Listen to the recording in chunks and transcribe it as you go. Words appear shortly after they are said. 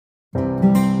Thank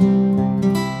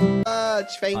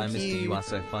Hi, Mr. you. You are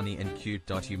so funny and cute.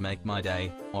 You make my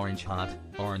day. Orange heart.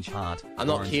 Orange heart. I'm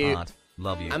not orange cute. Heart.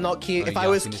 Love you. I'm not cute. Oh, If I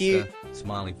was Mister cute,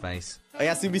 Smiley face. oh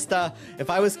yeah, Subista. If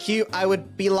I was cute, I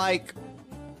would be like,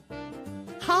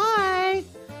 hi.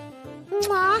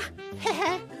 Mwah.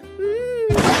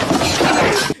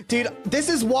 Dude, this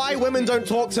is why women don't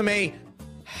talk to me.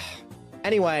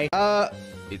 Anyway,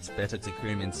 It's better to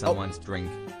cum in someone's drink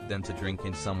than to drink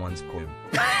in someone's cum.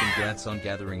 Congrats on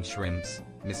gathering shrimps,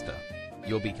 mister.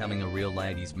 You're becoming a real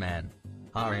ladies' man.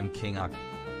 RM King Up.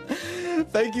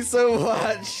 thank you so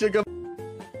much, sugar.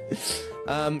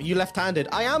 You left-handed.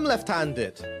 I am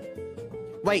left-handed.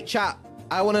 Wait, chat.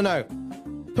 I want to know.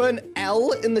 Put an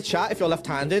L in the chat if you're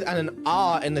left-handed and an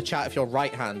R in the chat if you're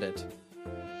right-handed.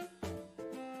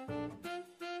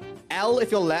 L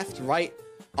if you're left, right,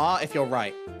 R if you're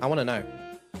right. I want to know.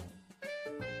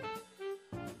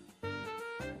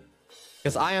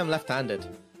 Because I am left-handed.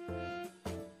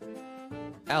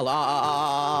 L,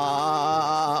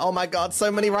 R. Oh my god,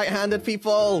 so many right-handed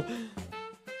people.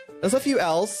 There's a few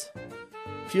L's.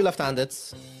 A few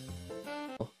left-handeds.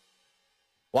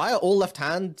 Why are all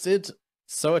left-handed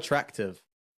so attractive?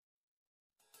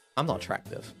 I'm not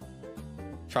attractive.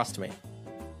 Trust me.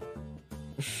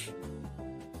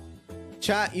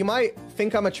 Chat, you might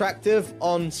think I'm attractive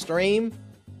on stream,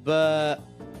 but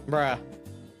bruh,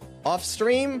 off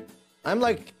stream, I'm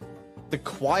like the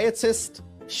quietest,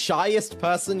 shyest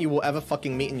person you will ever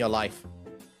fucking meet in your life.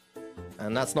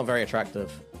 And that's not very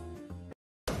attractive.